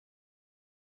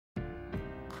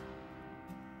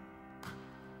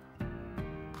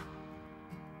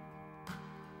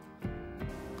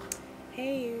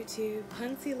Hey YouTube,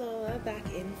 Punsy Lola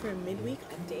back in for a midweek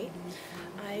update.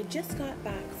 I just got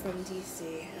back from DC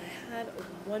and I had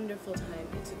a wonderful time.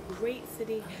 It's a great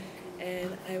city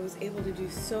and I was able to do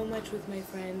so much with my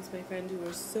friends who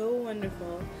were so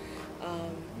wonderful.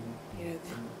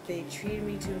 They treated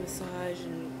me to a massage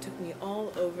and took me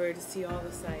all over to see all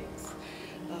the sights.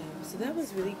 So that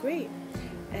was really great.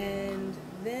 And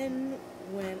then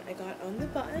when I got on the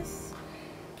bus,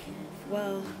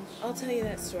 well, I'll tell you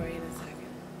that story in a second.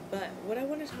 But what I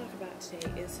want to talk about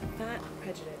today is fat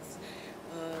prejudice.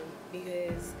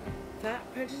 Because fat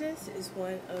prejudice is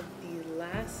one of the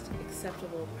last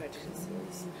acceptable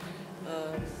prejudices.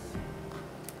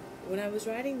 When I was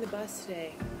riding the bus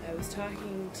today, I was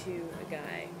talking to a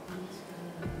guy.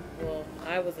 Well,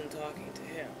 I wasn't talking to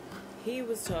him. He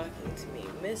was talking to me,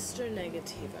 Mr.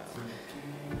 Negativo.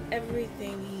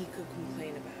 Everything he could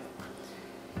complain about.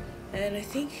 And I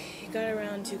think he got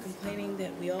around to complaining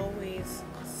that we always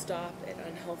stop at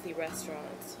unhealthy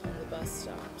restaurants on the bus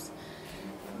stops.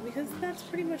 Because that's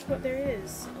pretty much what there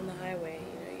is on the highway.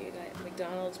 You got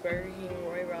McDonald's, Burger King,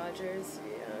 Roy Rogers.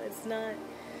 It's not...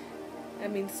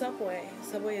 Subway.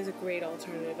 Subway is a great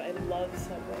alternative. I love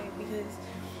Subway because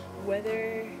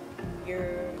whether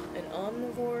you're an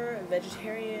omnivore, a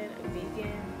vegetarian, a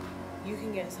vegan, you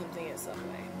can get something at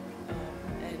Subway.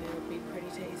 And it'll be pretty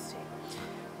tasty.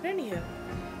 But anywho,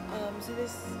 so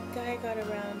this guy got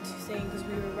around to saying, because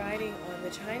we were riding on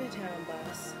the Chinatown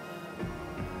bus,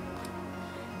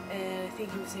 and I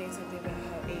think he was saying something about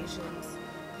how Asians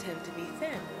tend to be thin.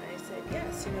 And I said,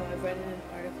 yes, I've read in an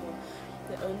article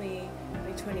that only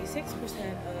 26%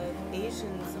 of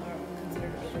Asians are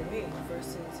considered overweight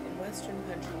versus in Western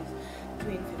countries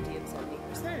between 50 and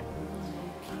 70%.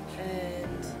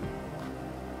 And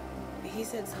he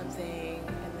said something,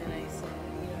 and then I said,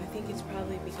 I think it's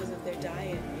probably because of their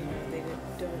diet, they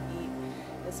don't eat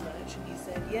as much. He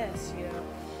said, yes,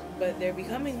 but they're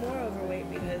becoming more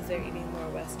overweight because they're eating more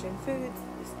Western foods,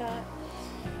 this, that.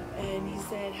 And he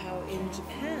said how in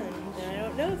Japan, and I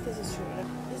don't know if this is true, but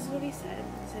this is what he said.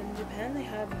 He said in Japan they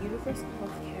have universal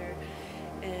health care,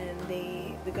 and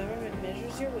the government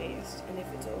measures your waist, and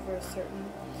if it's over a certain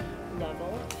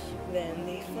level, then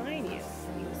they fine you.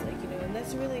 And he was like, and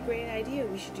that's a really great idea.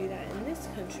 We should do that in this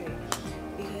country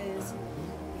because,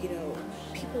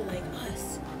 people like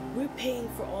us, we're paying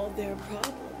for all their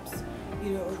problems.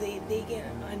 They get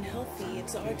unhealthy.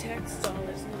 It's our tax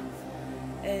dollars,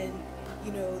 and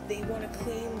they want to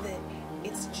claim that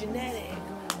it's genetic,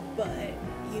 but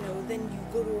then you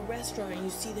go to a restaurant and you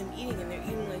see them eating, and they're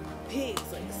eating like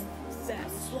pigs, like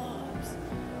fat slobs.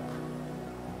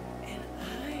 And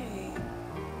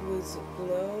I was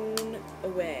blown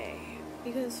away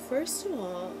because, first of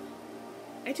all,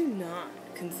 I do not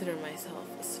consider myself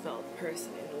a svelte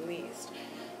person in the least.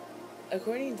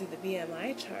 According to the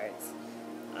BMI charts,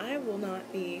 I will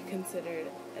not be considered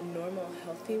a normal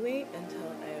healthy weight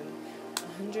until I am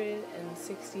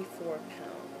 164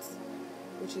 pounds,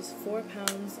 which is 4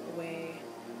 pounds away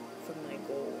from my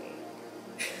goal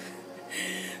weight.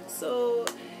 So,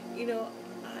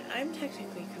 I'm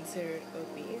technically considered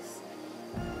obese.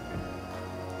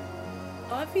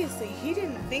 Obviously, he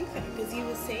didn't think that because he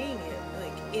was saying it,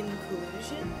 in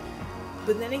collusion.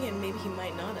 But then again, maybe he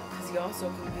might not have, because he also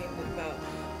complained about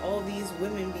all these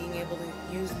women being able to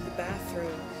use the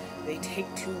bathroom. They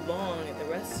take too long at the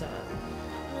rest stop.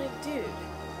 I'm like, dude,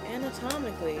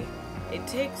 anatomically, it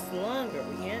takes longer.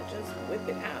 We can't just whip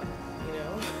it out,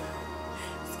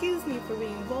 Excuse me for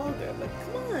being vulgar, but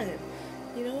come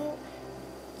on,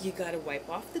 You gotta wipe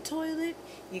off the toilet.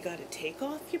 You gotta take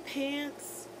off your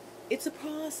pants. It's a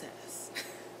process.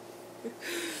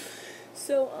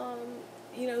 So,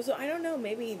 so I don't know,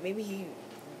 maybe he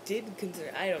did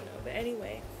consider, I don't know, but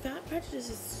anyway, fat prejudice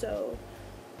is so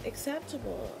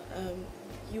acceptable.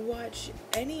 You watch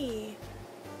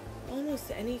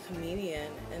almost any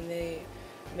comedian, and they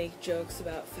make jokes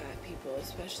about fat people,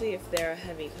 especially if they're a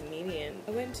heavy comedian.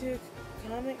 I went to a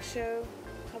comic show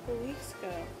a couple weeks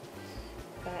ago,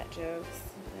 fat jokes,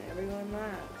 and everyone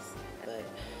laughs, but,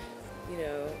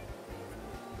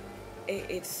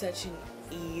 it's such an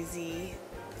easy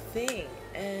thing.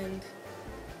 And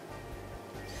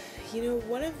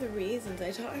one of the reasons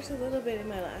I talked a little bit in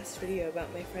my last video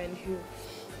about my friend who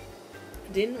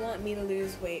didn't want me to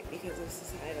lose weight because of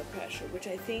societal pressure, which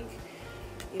I think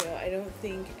I don't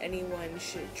think anyone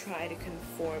should try to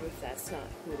conform if that's not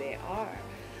who they are.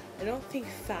 I don't think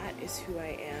fat is who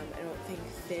I am. I don't think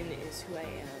thin is who I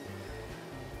am.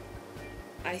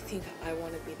 I think I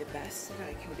want to be the best that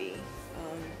I can be,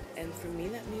 and for me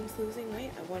that means losing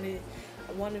weight. I want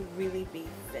to really be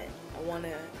fit. I want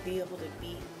to be able to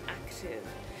be active,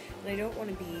 and I don't want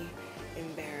to be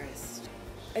embarrassed.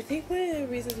 I think one of the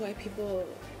reasons why people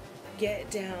get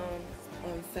down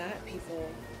on fat people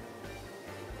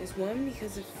is, one,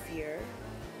 because of fear.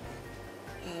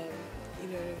 You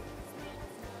know,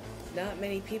 not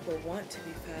many people want to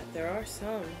be fat. There are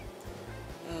some,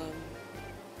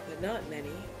 but not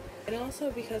many. And also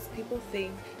because people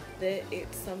think that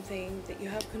it's something that you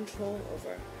have control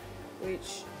over,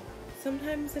 which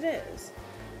sometimes it is,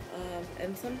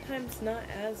 and sometimes not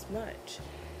as much.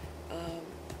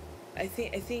 I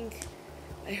think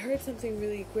I heard something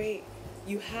really great.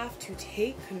 You have to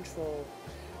take control.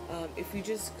 If you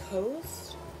just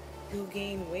coast, you'll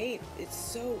gain weight. It's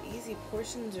so easy.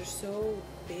 Portions are so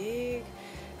big.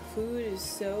 Food is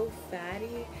so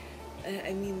fatty.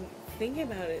 I mean, think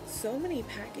about it. So many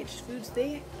packaged foods,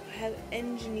 they have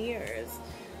engineers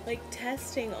like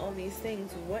testing all these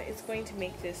things. What is going to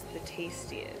make this the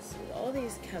tastiest? With all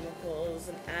these chemicals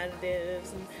and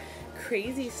additives and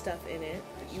crazy stuff in it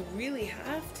that you really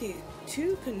have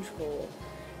to control.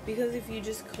 Because if you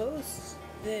just coast,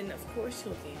 then of course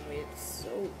you'll gain weight. It's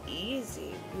so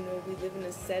easy. You know, we live in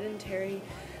a sedentary,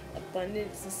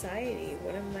 abundant society.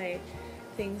 One of my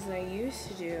things that I used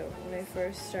to do when I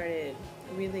first started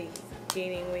really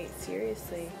gaining weight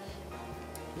seriously,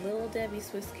 Little Debbie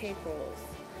Swiss cake rolls.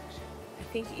 I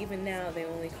think even now they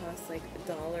only cost like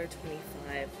 $1.25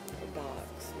 a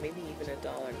box, maybe even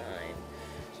 $1.09.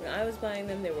 When I was buying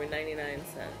them, they were 99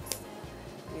 cents.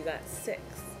 You got 6.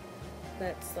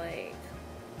 That's like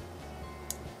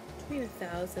between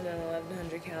 1,000 and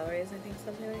 1,100 calories, I think,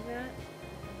 something like that.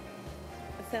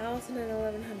 1,000 and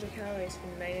 1,100 calories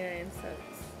for 99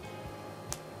 cents.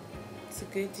 It's a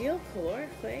good deal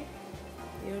calorically.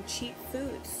 You know, cheap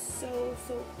food, so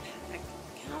packed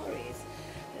with calories.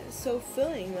 And it's so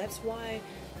filling. That's why,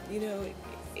 you know,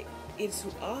 it's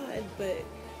odd, but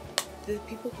the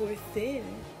people who are thin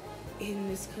in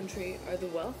this country are the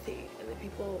wealthy, and the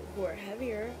people who are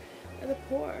heavier are the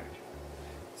poor.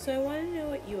 So I want to know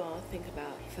what you all think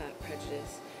about fat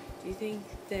prejudice. Do you think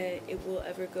that it will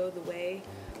ever go the way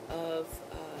of,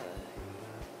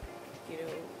 you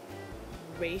know,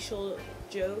 racial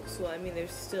jokes? Well, I mean,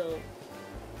 there's still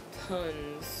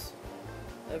tons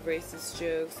of racist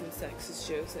jokes and sexist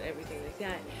jokes and everything like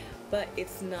that, but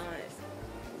it's not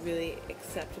really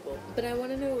acceptable. But I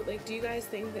want to know, like, do you guys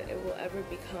think that it will ever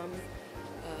become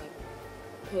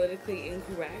politically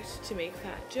incorrect to make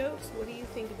fat jokes? What do you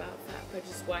think about fat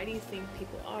prejudice? Why do you think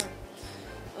people are?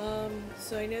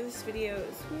 So I know this video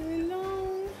is really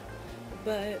long,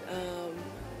 but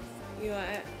you know,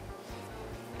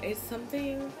 it's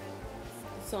something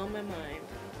that's on my mind.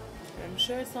 I'm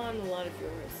sure it's on a lot of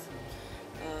yours.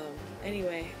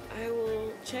 Anyway, I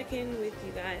will check in with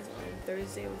you guys on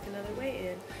Thursday with another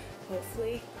weigh-in.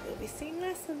 Hopefully, you'll be seeing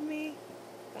less of me.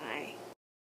 Bye.